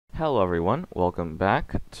Hello everyone, welcome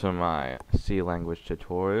back to my C language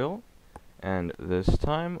tutorial, and this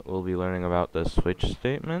time we'll be learning about the switch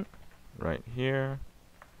statement right here.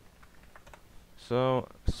 So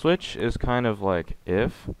switch is kind of like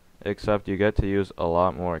if, except you get to use a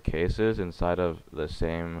lot more cases inside of the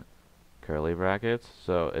same curly brackets,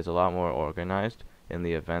 so it's a lot more organized in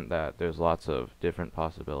the event that there's lots of different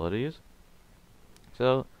possibilities.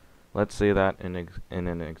 So let's see that in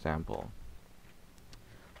an example.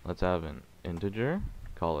 Let's have an integer,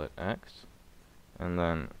 call it x, and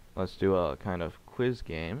then let's do a kind of quiz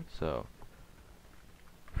game. So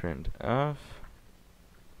printf,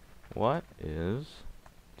 what is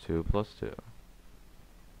 2 plus 2?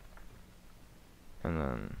 And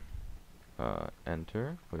then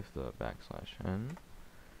enter with the \n.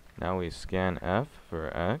 Now we scan f for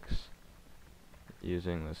x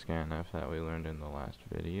using the scanf that we learned in the last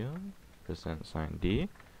video, %d.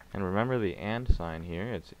 And remember the and sign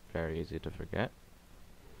here, it's very easy to forget.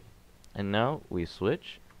 And now we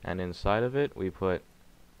switch, and inside of it we put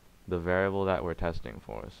the variable that we're testing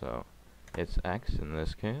for. So it's x in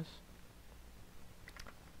this case.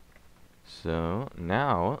 So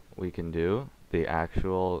now we can do the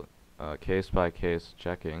actual case-by-case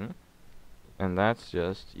checking, and that's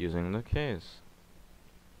just using the case.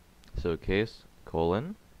 So case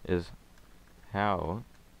colon is how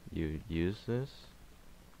you use this.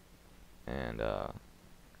 And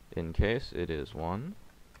in case it is 1,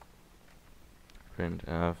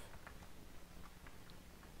 printf,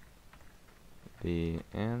 the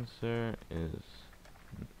answer is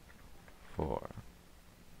 4.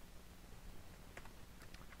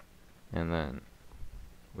 And then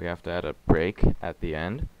we have to add a break at the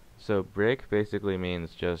end. So break basically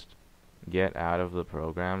means just get out of the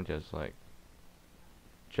program, just like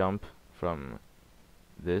jump from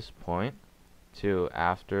this point to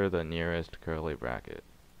after the nearest curly bracket.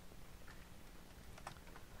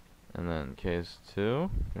 And then case 2,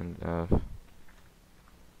 printf,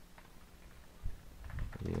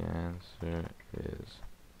 the answer is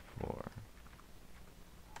 4.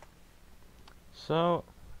 So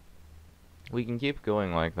we can keep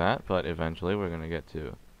going like that, but eventually we're going to get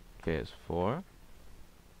to case 4.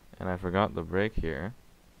 And I forgot the break here.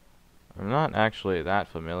 I'm not actually that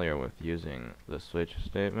familiar with using the switch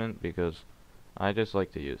statement because I just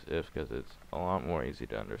like to use if because it's a lot more easy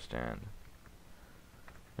to understand.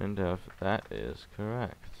 And if that is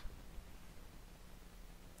correct.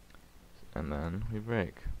 And then we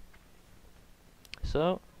break.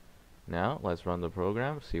 So now let's run the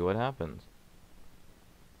program, see what happens.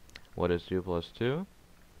 What is 2 plus 2?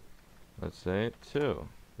 Let's say 2.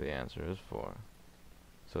 The answer is 4.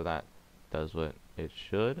 So that does what it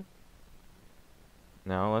should.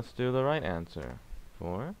 Now let's do the right answer.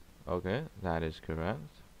 4. Okay, that is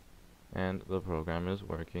correct. And the program is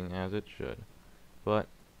working as it should. But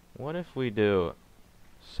what if we do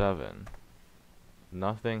 7?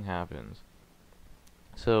 Nothing happens.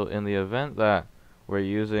 So in the event that we're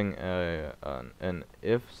using an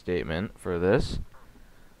if statement for this,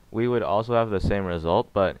 we would also have the same result,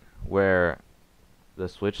 but where the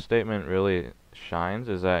switch statement really shines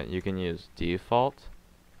is that you can use default.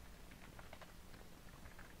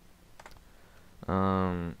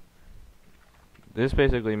 This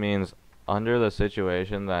basically means under the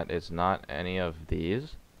situation that it's not any of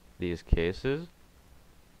these cases,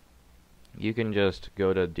 you can just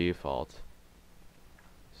go to default.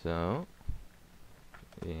 So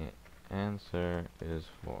the answer is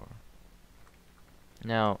 4.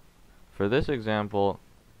 Now, for this example,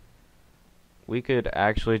 we could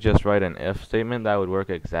actually just write an if statement that would work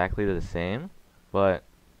exactly the same, but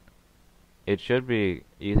it should be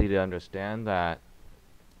easy to understand that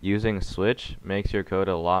using switch makes your code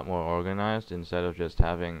a lot more organized instead of just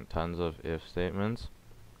having tons of if statements.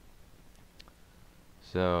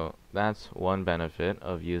 So that's one benefit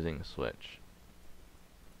of using switch.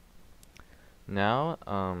 Now,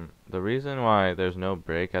 the reason why there's no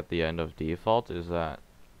break at the end of default is that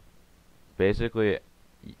basically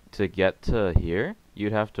to get to here,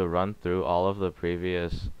 you'd have to run through all of the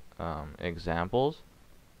previous examples,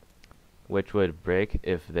 which would break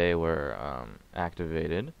if they were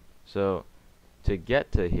activated. So to get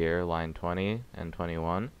to here, line 20 and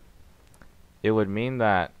 21, it would mean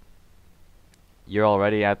that you're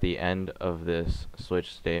already at the end of this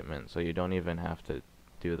switch statement, so you don't even have to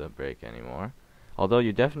do the break anymore. Although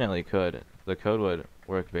you definitely could. The code would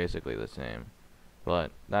work basically the same,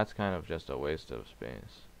 but that's kind of just a waste of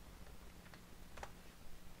space.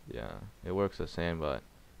 Yeah, it works the same, but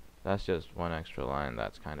that's just one extra line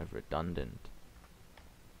that's kind of redundant.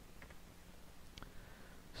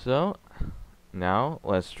 So Now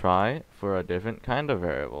let's try for a different kind of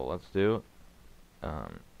variable. Let's do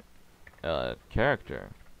a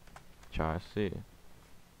character, char c.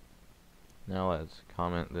 Now let's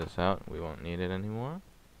comment this out. We won't need it anymore.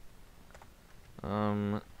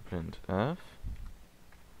 Printf.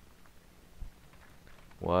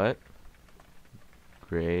 What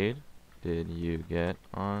grade did you get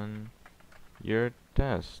on your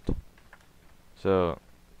test? So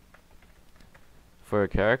for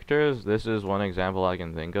characters, this is one example I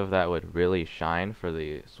can think of that would really shine for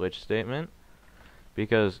the switch statement,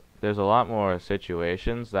 because there's a lot more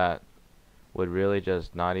situations that would really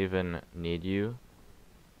just not even need you.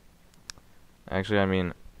 Actually, I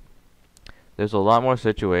mean, there's a lot more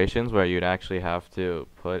situations where you'd actually have to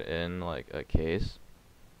put in like a case.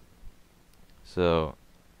 So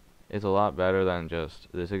it's a lot better than just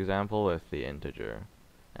this example with the integer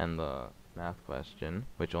and the math question,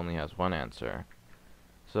 which only has one answer.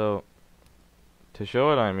 So to show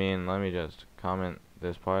what I mean, let me just comment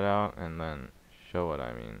this part out and then show what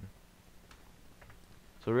I mean.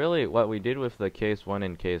 So really what we did with the case 1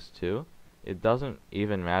 and case 2, it doesn't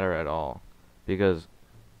even matter at all, because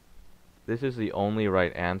this is the only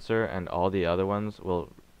right answer and all the other ones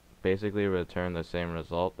will basically return the same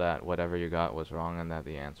result, that whatever you got was wrong and that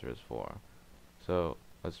the answer is 4. So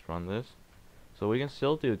let's run this. So we can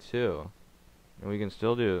still do 2, and we can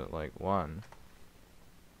still do like 1.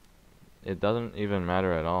 It doesn't even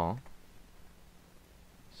matter at all.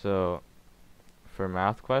 So for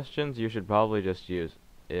math questions, you should probably just use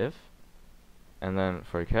if, and then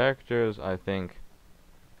for characters, I think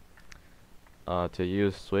to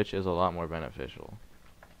use switch is a lot more beneficial.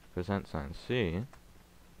 %C,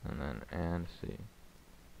 and then and C.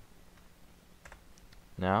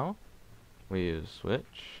 Now we use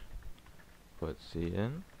switch, put C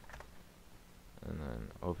in, and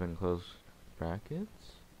then open close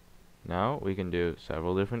brackets. Now we can do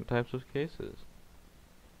several different types of cases.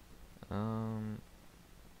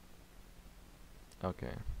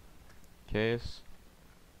 Okay. Case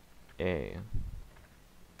A.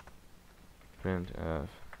 Printf.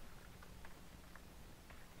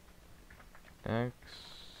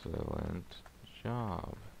 Excellent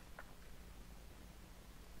job.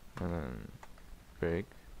 And then break.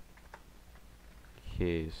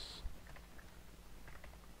 Case.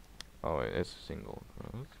 Oh wait, it's single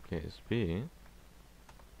quotes. Case B.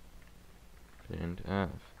 Printf.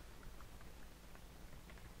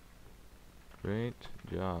 Great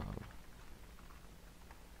job.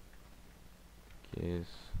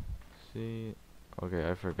 Case C. Okay,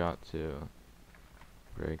 I forgot to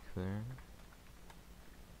break there.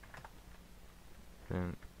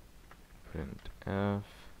 Printf.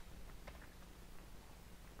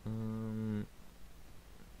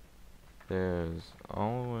 There's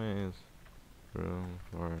always room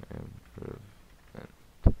for improvement.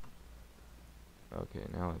 Okay,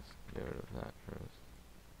 now let's get rid of that first.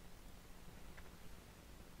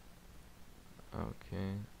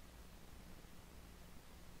 Okay.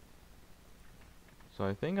 So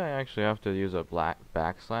I think I actually have to use a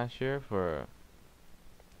backslash here for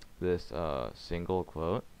this single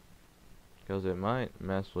quote, because it might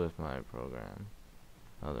mess with my program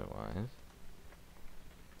otherwise.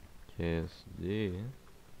 Case D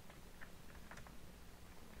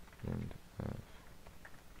and F.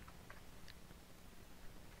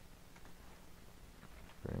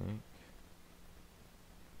 Break.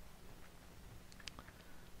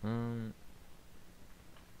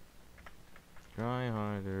 Try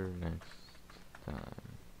harder next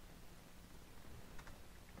time.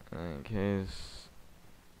 In case,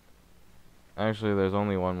 actually there's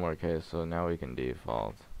only one more case, so now we can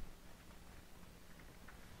default.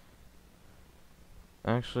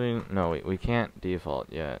 Actually, no, we can't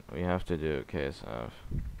default yet. We have to do case F.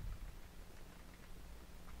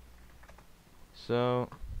 So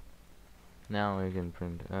now we can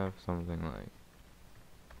print F something like,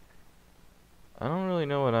 I don't really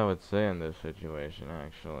know what I would say in this situation,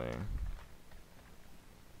 actually.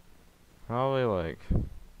 Probably like,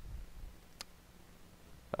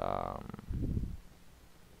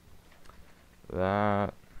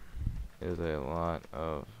 that is a lot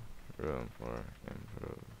of room for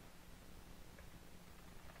improvement.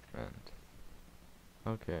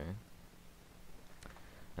 Okay.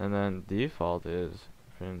 And then default is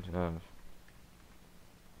printf.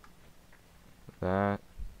 That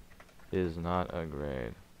is not a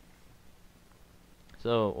grade.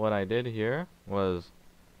 So what I did here was,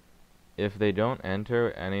 if they don't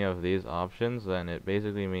enter any of these options, then it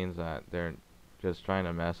basically means that they're just trying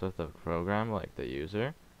to mess with the program, like the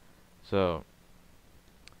user. So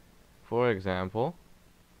for example,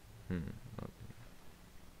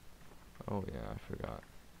 Oh yeah, I forgot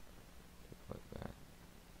to put that.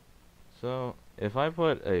 So if I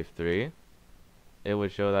put a 3, it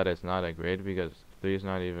would show that it's not a grade because 3 is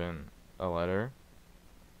not even a letter.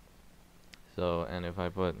 So, and if I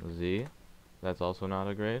put Z, that's also not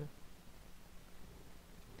a grade.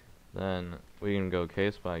 Then we can go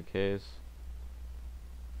case by case.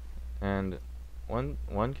 And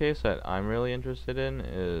one case that I'm really interested in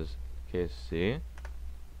is case C.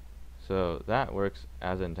 So that works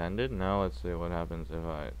as intended. Now let's see what happens if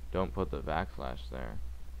I don't put the backslash there.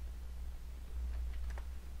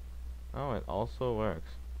 Oh, it also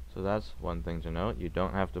works. So that's one thing to note. You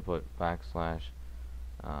don't have to put backslash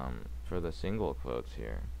for the single quotes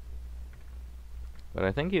here. But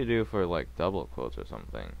I think you do for like double quotes or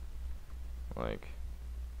something. Like,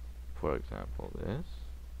 for example, this.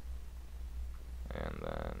 And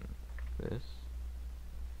then this.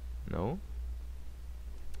 No?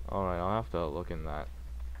 Alright, I'll have to look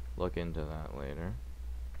into that later.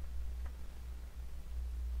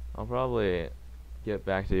 I'll probably get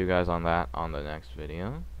back to you guys on that on the next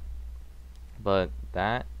video. But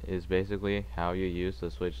that is basically how you use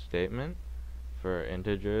the switch statement for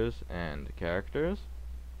integers and characters.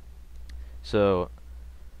 So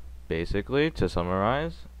basically, to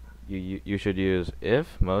summarize, you should use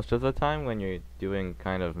if most of the time when you're doing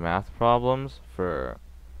kind of math problems for,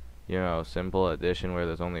 you know, simple addition where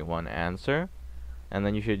there's only one answer, and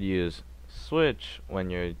then you should use switch when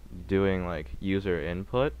you're doing like user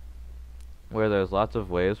input, where there's lots of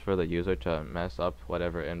ways for the user to mess up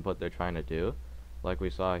whatever input they're trying to do, like we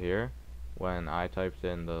saw here when I typed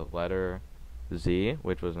in the letter Z,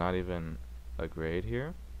 which was not even a grade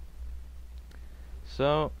here.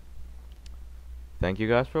 So thank you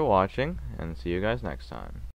guys for watching, and see you guys next time.